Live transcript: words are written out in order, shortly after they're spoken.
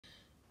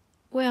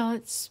Well,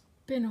 it's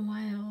been a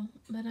while,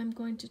 but I'm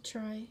going to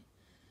try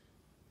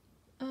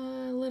a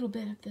little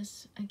bit of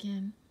this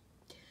again.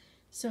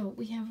 So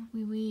we have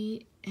Oui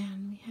Oui,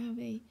 and we have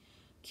a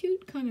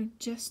cute kind of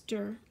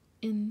gesture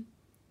in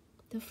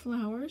the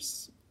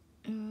flowers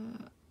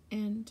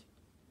and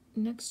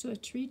next to a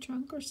tree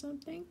trunk or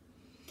something.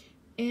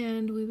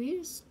 And Oui Oui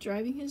is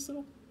driving his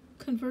little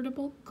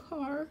convertible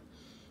car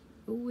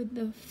with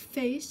the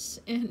face,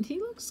 and he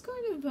looks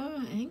kind of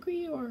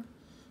angry or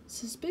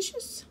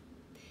suspicious.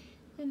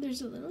 And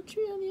there's a little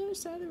tree on the other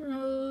side of the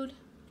road.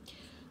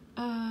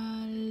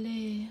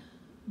 Les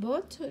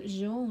bottes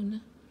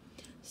jaunes.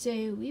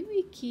 C'est Oui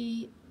Oui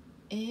qui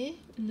est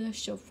le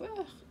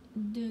chauffeur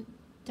de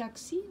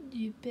taxi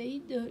du pays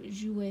de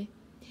Jouet.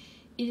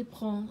 Il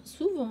prend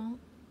souvent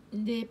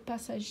des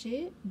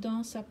passagers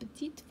dans sa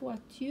petite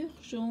voiture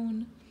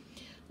jaune.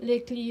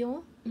 Les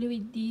clients lui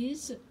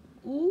disent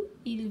où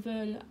ils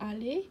veulent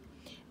aller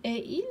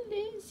et il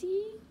les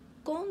y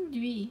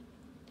conduit.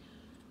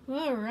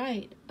 All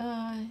right,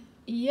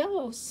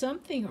 yellow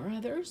something or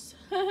others,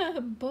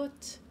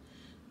 but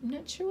I'm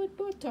not sure what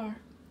both are.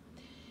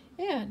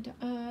 And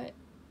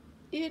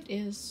it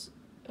is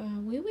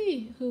Oui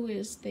Oui who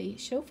is the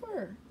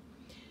chauffeur,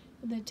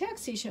 the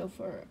taxi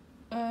chauffeur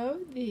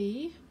of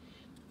the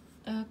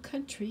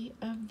country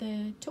of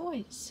the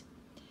toys.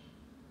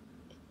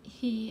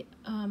 He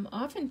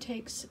often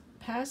takes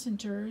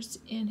passengers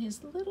in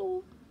his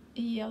little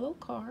yellow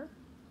car.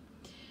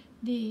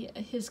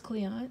 His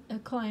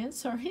clients,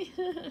 sorry,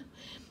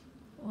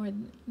 or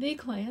the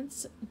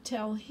clients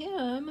tell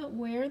him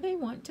where they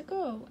want to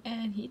go,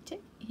 and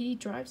he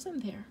drives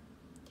them there.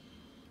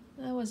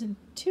 That wasn't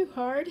too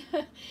hard.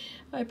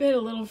 I've been a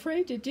little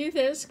afraid to do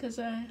this because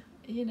I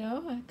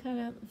kind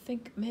of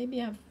think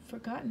maybe I've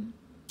forgotten.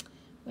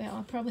 Well,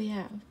 I probably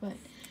have, but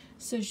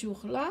ce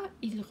jour-là,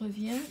 il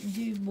revient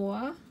du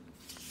bois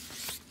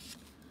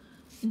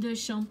de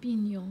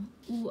champignons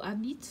où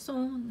habite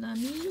son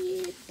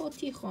ami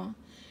potiron.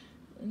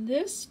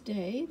 This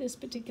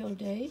particular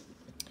day,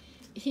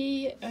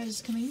 he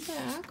is coming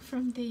back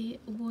from the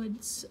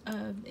woods,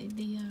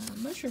 the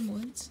mushroom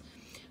woods,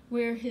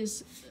 where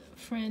his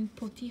friend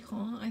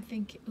Potiron, I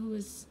think, who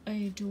is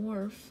a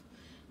dwarf,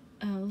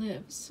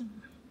 lives.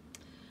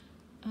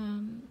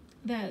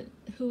 That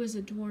who is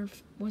a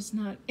dwarf was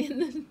not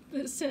in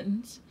the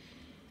sentence.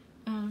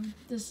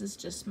 This is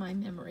just my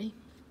memory.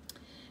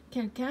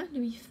 Quelqu'un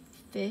lui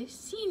fait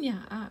signe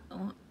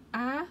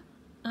à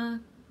un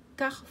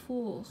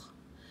carrefour.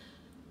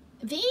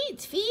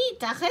 Vite,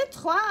 vite,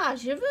 arrête-toi,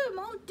 je veux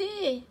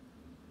monter.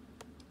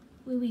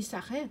 Oui Oui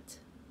s'arrête.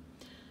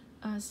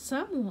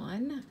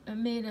 Someone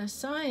made a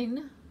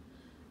sign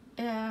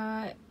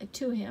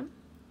to him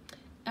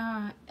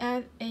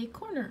at a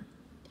corner.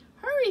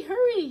 Hurry,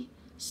 hurry,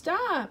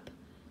 stop.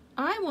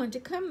 I want to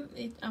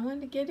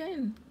get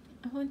in.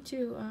 I want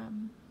to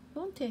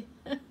monte.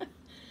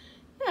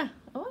 Yeah,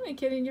 I want to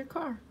get in your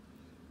car.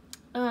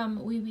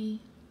 Oui Oui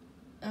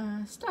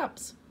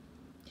stops.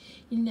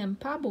 Il n'aime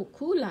pas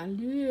beaucoup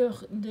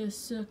l'allure de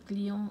ce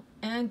client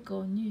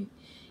inconnu.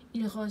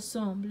 Il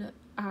ressemble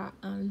à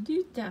un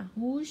lutin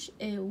rouge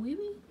et Oui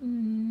Oui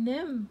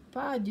n'aime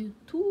pas du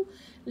tout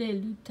les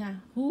lutins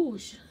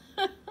rouges.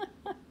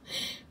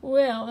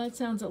 Well, that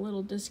sounds a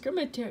little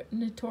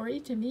discriminatory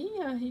to me.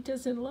 He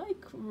doesn't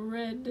like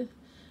red.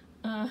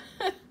 Oh,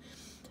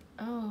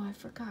 I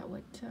forgot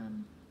what.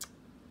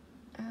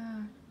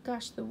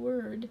 The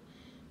word.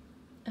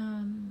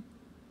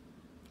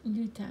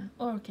 Lutin.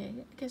 Oh, okay,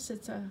 I guess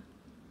it's a.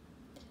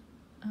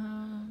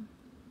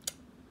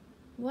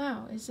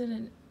 Wow, is it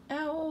an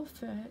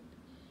outfit?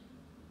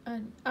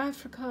 I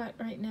forgot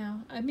right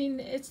now. I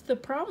mean, the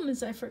problem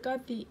is I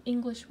forgot the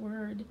English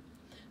word,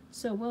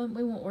 so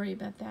we won't worry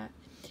about that.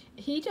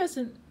 He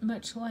doesn't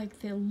much like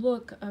the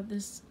look of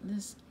this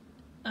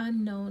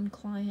unknown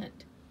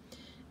client.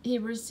 He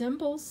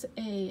resembles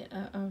a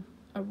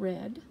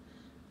red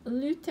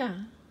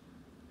lutin.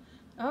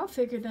 I'll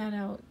figure that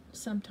out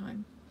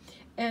sometime.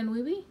 And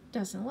Oui Oui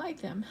doesn't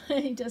like them.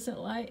 He doesn't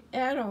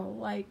at all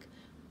like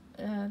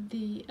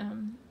the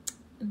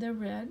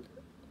red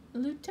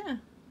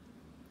lutin.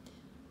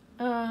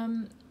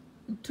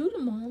 Tout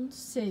le monde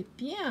sait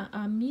bien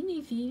à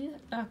Miniville,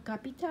 la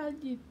capitale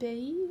du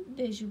pays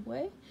des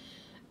jouets,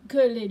 que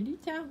les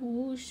lutins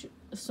rouges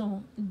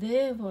sont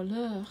des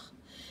voleurs.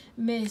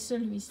 Mais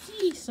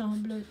celui-ci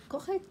semble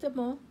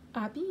correctement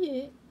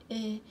habillé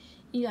et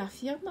il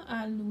affirme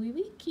à Oui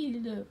Oui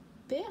qu'il le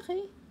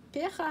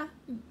paiera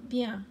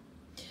bien.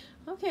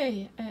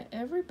 Okay,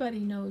 everybody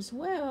knows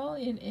well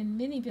in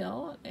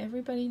Miniville.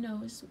 Everybody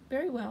knows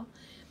very well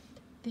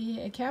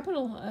the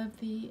capital of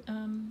the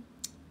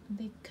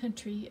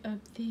country of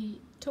the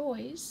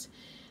toys,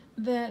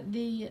 that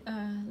the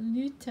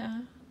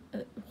lutin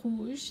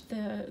rouge,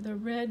 the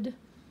red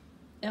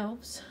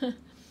elves,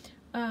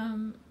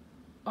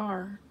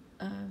 are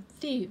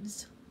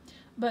thieves.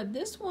 But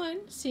this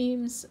one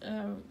seems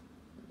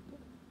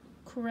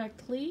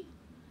correctly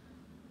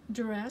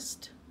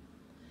dressed,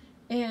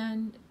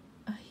 and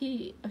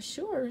he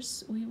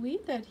assures Oui Oui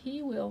that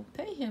he will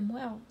pay him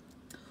well.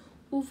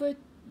 Où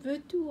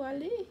veux-tu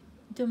aller?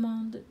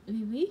 Demande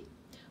Oui Oui.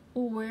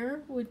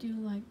 Where would you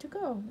like to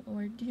go?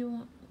 Where do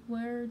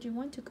you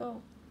want to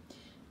go?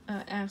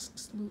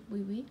 Asks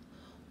Oui Oui.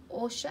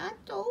 Au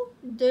château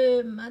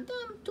de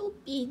Madame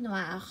Toupie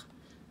Noire.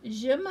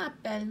 Je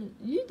m'appelle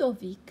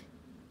Ludovic.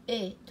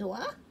 Et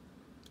toi?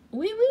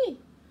 Oui, oui,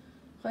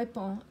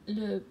 répond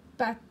le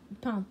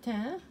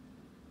pantin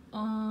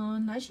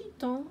en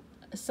agitant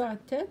sa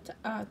tête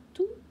à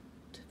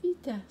toute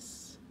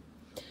vitesse.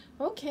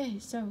 Okay,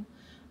 so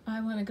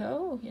I want to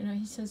go,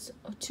 he says,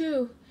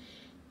 to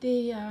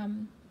the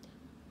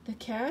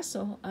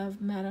castle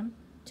of Madame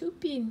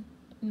Toupie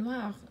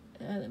Noire,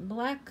 the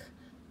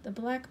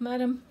black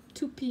Madame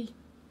Toupie.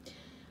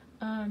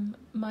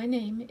 My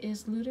name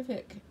is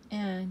Ludovic,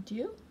 and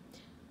you?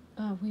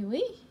 Oui,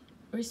 oui,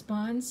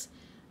 responds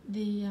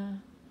the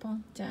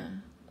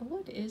pantin.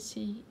 What is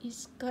he?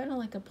 He's kind of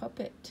like a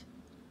puppet.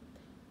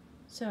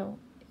 So,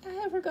 I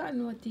have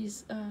forgotten what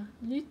these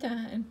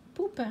lutin and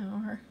poupin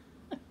are.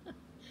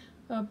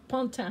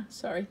 Pantin,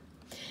 sorry.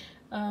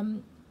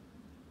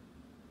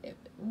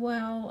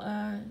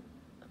 While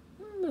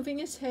moving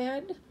his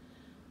head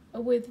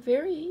with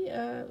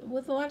a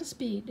lot of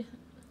speed,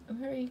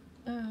 very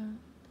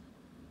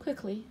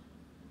quickly,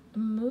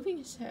 moving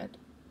his head.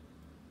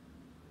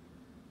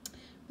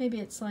 Maybe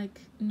it's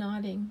like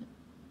nodding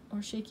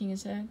or shaking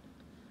his head.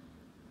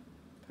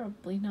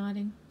 Probably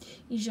nodding.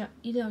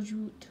 Il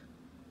ajoute,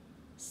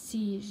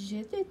 si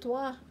j'étais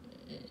toi,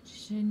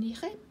 je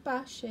n'irais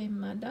pas chez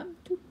Madame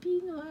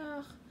Toupie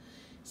Noire.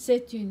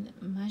 C'est une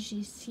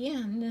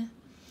magicienne.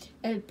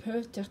 Elle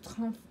peut te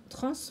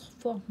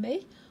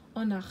transformer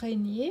en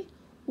araignée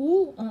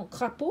ou en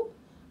crapaud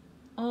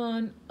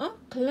en un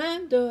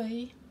clin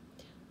d'œil.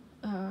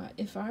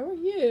 If I were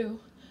you,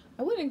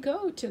 I wouldn't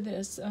go to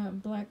this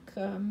black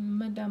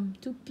Madame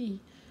Toupie.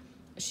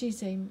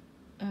 She's a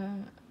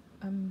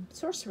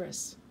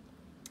sorceress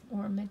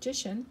or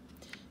magician,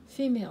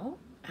 female.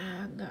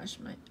 Gosh,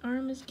 my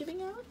arm is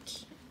giving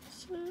out.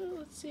 So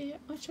let's see how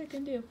much I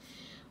can do.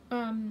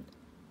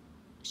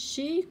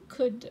 She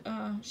could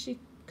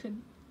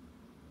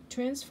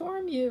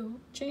transform you,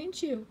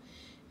 change you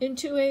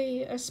into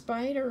a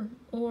spider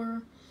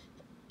or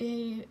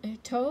a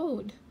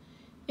toad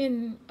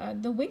in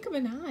the wink of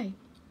an eye.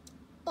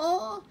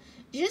 Oh,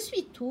 je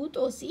suis tout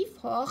aussi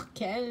fort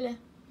qu'elle,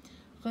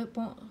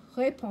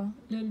 répond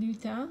le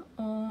lutin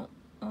en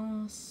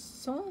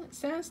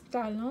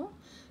s'installant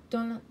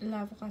dans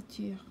la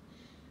voiture.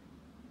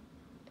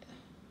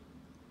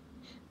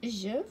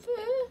 Je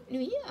veux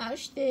lui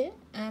acheter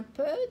un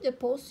peu de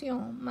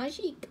potions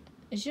magiques.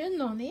 Je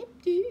n'en ai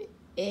plus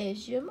et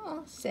je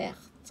m'en sers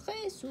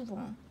très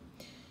souvent.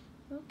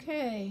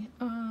 Okay,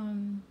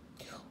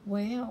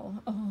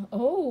 well,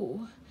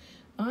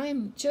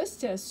 I'm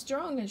just as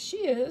strong as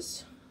she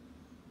is,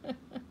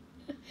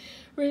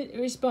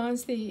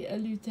 responds the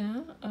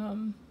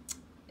lutin,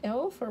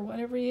 elf or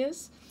whatever he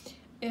is,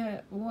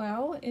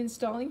 while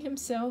installing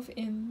himself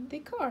in the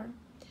car.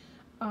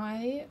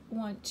 I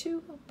want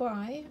to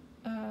buy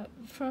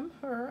from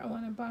her,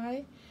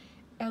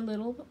 a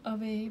little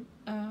of a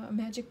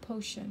magic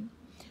potion.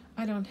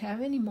 I don't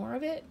have any more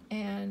of it,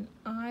 and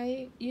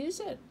I use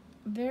it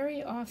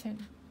very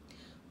often.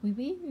 Oui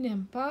Oui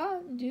n'aime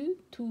pas du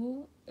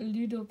tout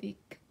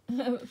Ludovic.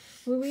 Oui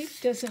Oui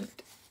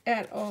doesn't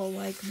at all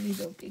like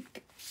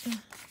Ludovic.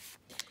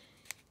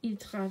 Il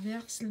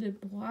traverse le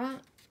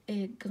bois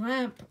et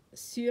grimpe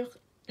sur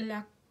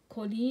la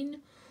colline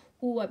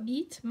où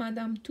habite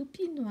Madame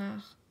Toupie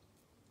Noire.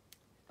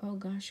 Oh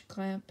gosh,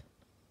 grimpe.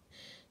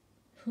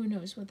 Who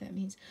knows what that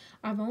means?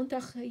 Avant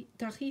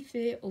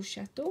d'arriver au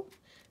château,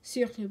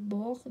 sur le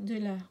bord de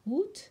la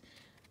route,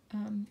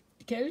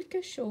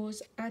 quelque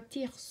chose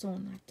attire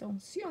son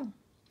attention.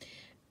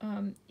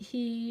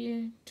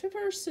 He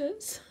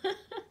traverses.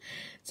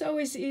 It's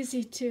always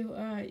easy to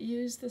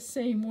use the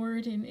same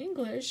word in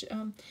English.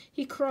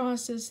 He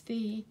crosses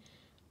the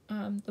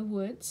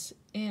woods,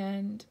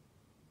 and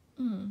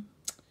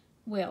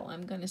well,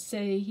 I'm going to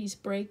say he's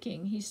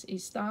braking.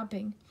 He's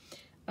stopping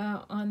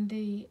on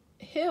the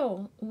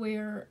hill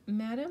where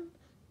Madame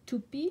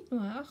Toupie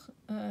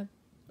Noire,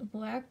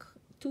 black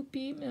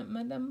Toupie,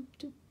 Madame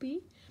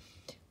Toupie,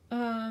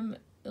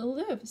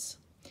 lives.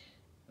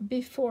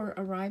 Before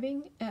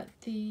arriving at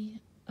the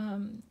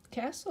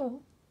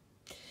castle,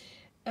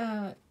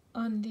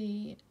 on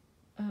the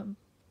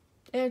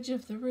edge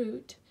of the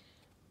route,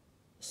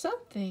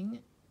 something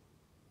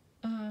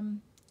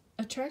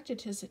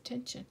attracted his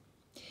attention.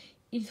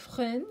 Il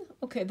freine.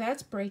 Okay,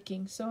 that's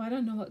braking, so I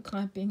don't know what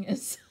clamping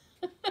is.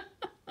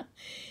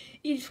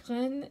 Il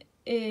freine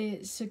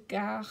et se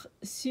gare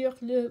sur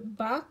le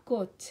bas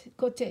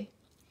côté.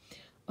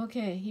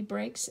 Okay, he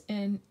brakes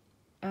and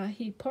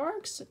he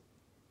parks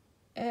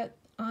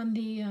on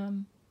the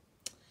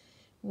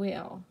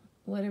well,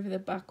 whatever the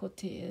bas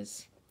côté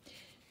is.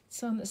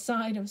 It's on the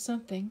side of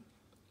something.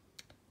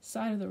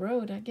 Side of the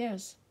road, I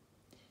guess.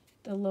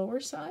 The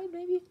lower side,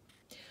 maybe?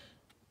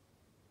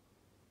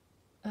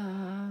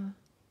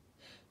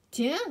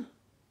 Tiens,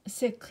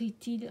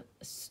 s'écrie-t-il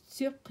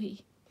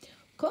surpris.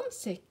 comme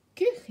c'est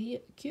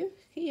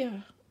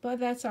curieux. But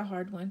that's a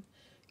hard one.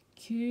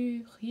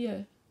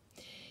 Curieux.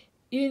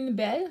 Une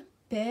belle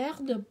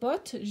paire de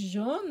bottes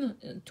jaunes,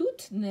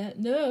 toutes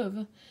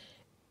neuves.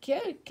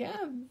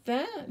 Quelqu'un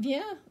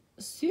vient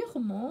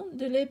sûrement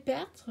de les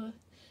perdre.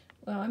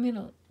 Well, I'm going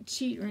to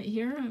cheat right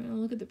here. I'm going to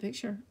look at the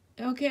picture.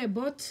 Okay,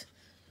 bottes.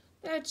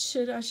 I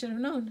should have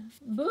known.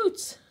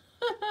 Boots.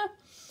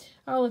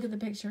 I'll look at the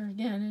picture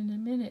again in a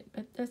minute,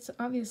 but that's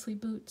obviously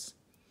boots.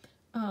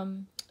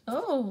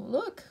 Oh,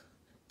 look.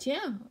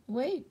 Tiens,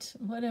 wait,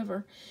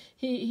 whatever.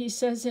 He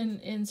says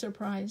in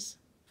surprise.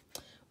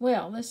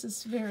 Well, this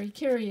is very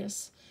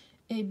curious.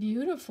 A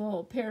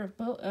beautiful pair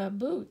of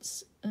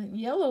boots,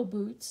 yellow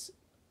boots,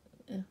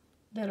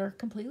 that are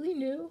completely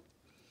new.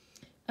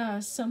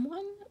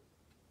 Someone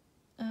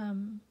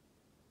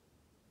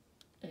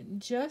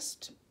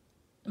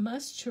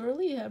must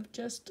surely have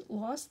just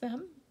lost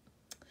them.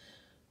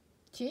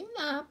 Tu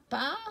n'as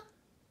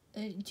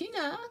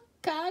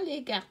qu'à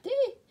les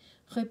garder,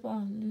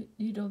 répond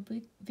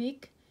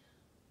Ludovic.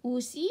 Ou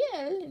si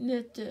elles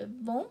ne te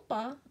vont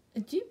pas,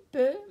 tu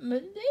peux me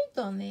les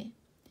donner.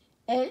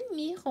 Elles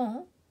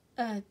m'iront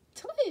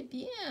très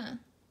bien.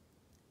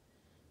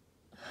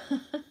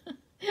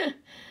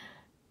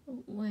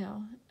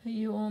 Well,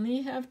 you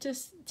only have to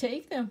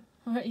take them,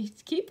 or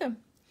keep them,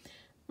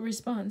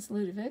 responds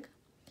Ludovic.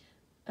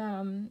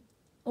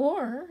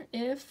 Or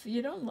if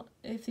you don't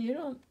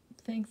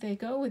think they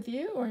go with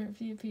you, or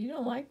if you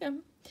don't like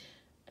them,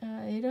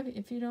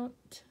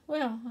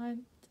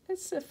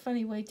 it's a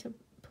funny way to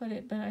put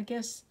it, but I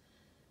guess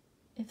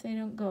if they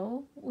don't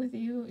go with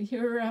you,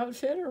 your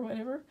outfit or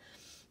whatever,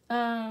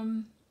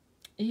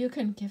 you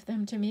can give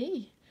them to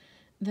me.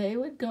 They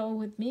would go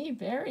with me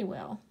very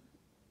well.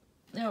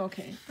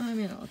 Okay, I'm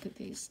going to look at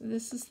these.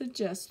 This is the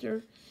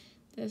jester,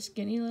 the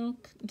skinny little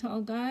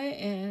tall guy,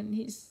 and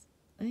he's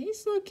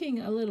looking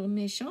a little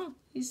méchant.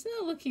 He's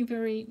not looking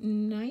very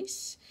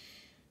nice,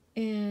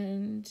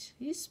 and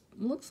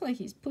looks like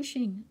he's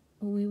pushing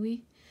Oui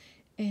Oui,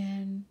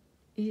 and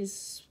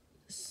he's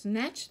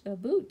snatched the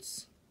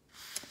boots.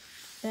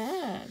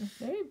 Bad,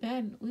 very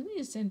bad. Oui Oui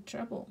is in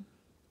trouble.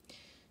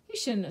 You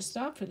shouldn't have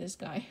stopped for this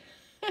guy.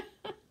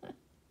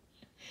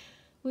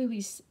 Oui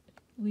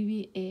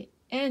Oui est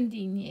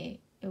indigné.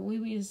 Oui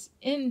Oui is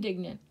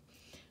indignant.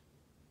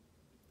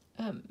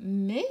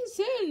 Mais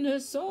elles ne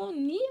sont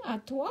ni à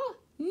toi,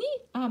 ni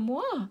à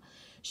moi.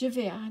 Je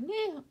vais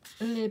aller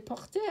les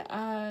porter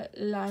à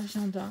la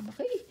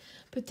gendarmerie.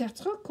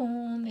 Peut-être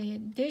qu'on est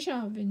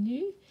déjà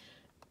venu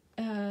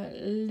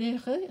les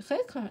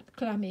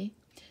réclamer.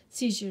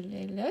 Si je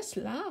les laisse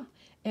là,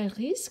 elles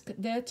risquent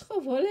d'être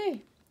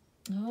volées.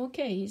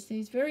 Okay,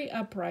 he's very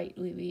upright,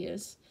 Oui Oui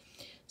is.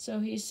 So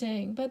he's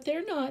saying, but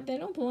they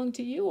don't belong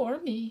to you or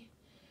me.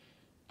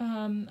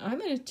 I'm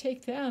going to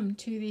take them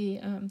to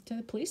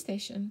the police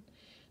station.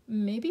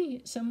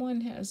 Maybe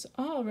someone has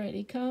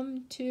already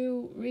come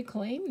to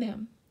reclaim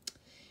them.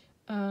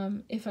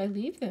 If I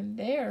leave them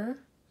there,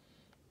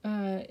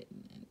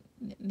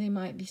 they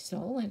might be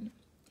stolen.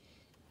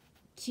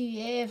 Tu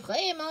es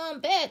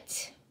vraiment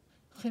bête,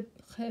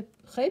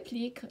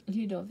 réplique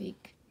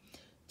Ludovic.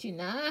 Tu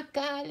n'as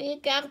qu'à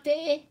les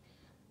garder.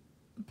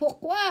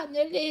 Pourquoi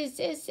ne les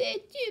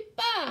essaies-tu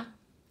pas?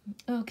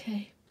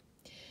 Okay.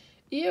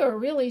 You're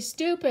really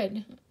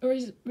stupid,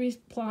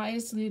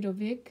 replies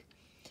Ludovic.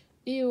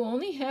 You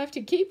only have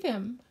to keep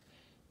them.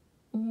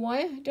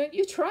 Why don't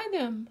you try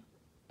them?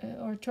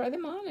 Or try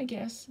them on, I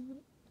guess.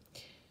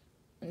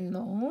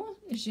 Non,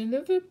 je ne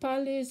veux pas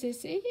les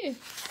essayer.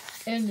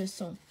 Elles ne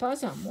sont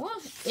pas à moi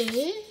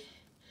et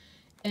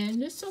elles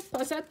ne sont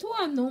pas à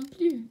toi non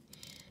plus.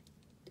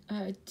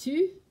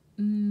 Tu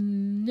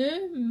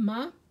ne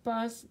m'as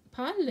pas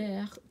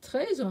l'air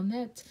très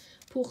honnête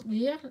pour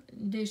dire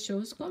des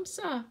choses comme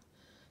ça.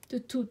 De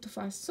toute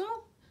façon,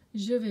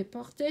 je vais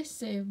porter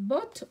ces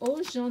bottes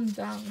aux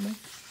gendarmes.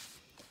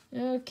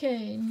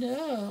 Okay,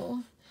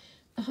 no.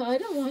 I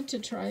don't want to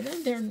try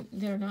them.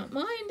 They're not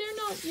mine. They're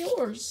not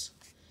yours.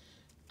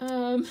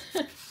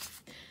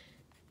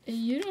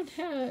 You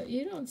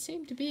don't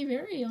seem to be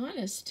very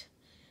honest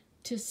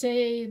to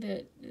say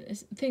that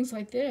things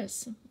like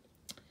this.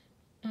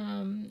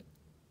 In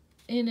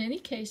any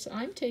case,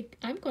 I'm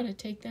going to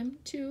take them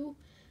to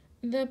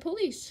the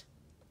police.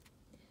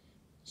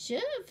 Je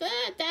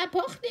veux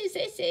d'abord les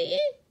essayer,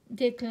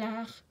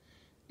 déclare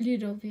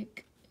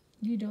Ludovic.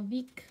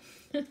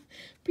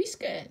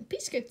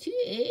 Puisque tu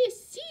es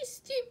si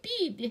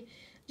stupide,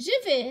 je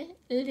vais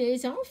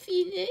les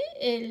enfiler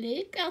et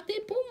les garder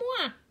pour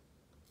moi.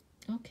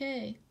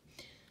 Okay.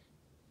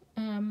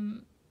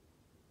 I'm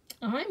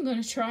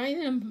going to try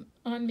them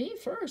on me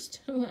first.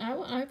 I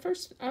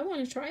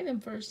want to try them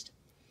first.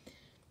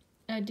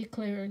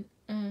 Declares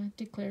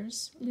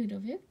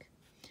Ludovic.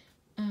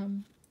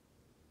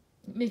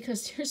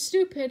 Because you're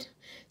stupid.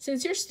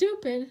 Since you're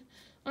stupid,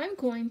 I'm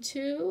going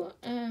to,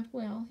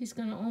 he's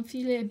going to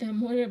enfiler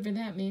them, whatever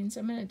that means.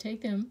 I'm going to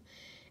take them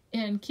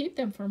and keep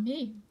them for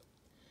me.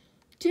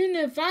 Tu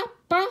ne vas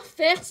pas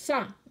faire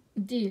ça,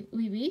 dit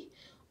Oui Oui,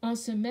 en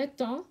se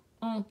mettant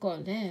en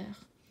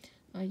colère.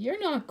 You're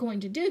not going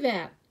to do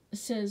that,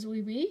 says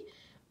Oui Oui.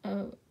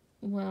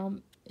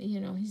 Well,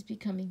 he's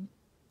becoming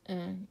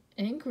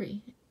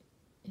angry.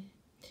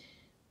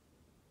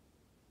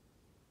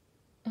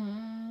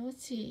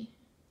 Let's see.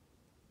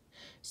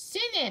 Ce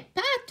n'est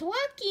pas toi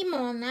qui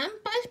m'en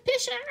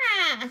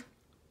empêchera.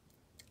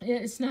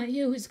 It's not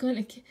you who's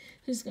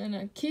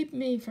gonna keep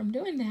me from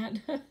doing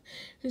that.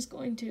 Who's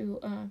going to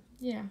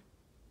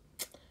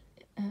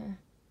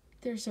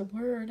there's a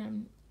word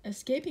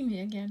escaping me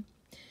again.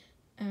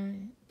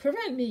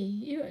 Prevent me.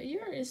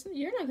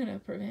 You're not gonna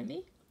prevent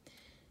me.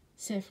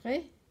 C'est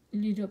vrai.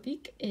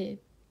 Ludovic est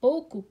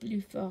beaucoup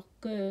plus fort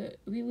que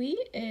Oui Oui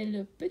et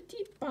le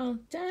petit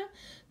pantin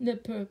ne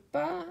peut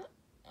pas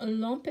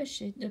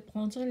l'empêcher de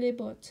prendre les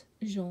bottes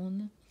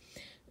jaunes.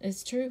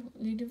 It's true.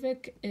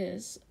 Ludovic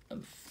is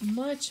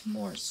much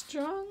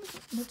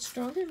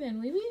stronger than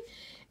Oui Oui,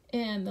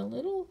 and the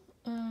little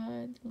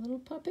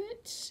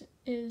puppet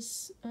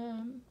is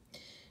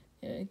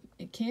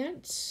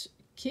can't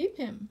keep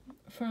him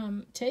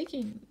from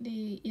taking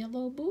the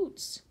yellow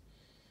boots.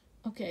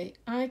 Okay,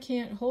 I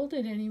can't hold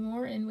it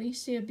anymore, and we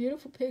see a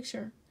beautiful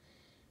picture,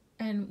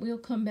 and we'll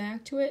come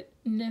back to it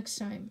next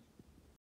time.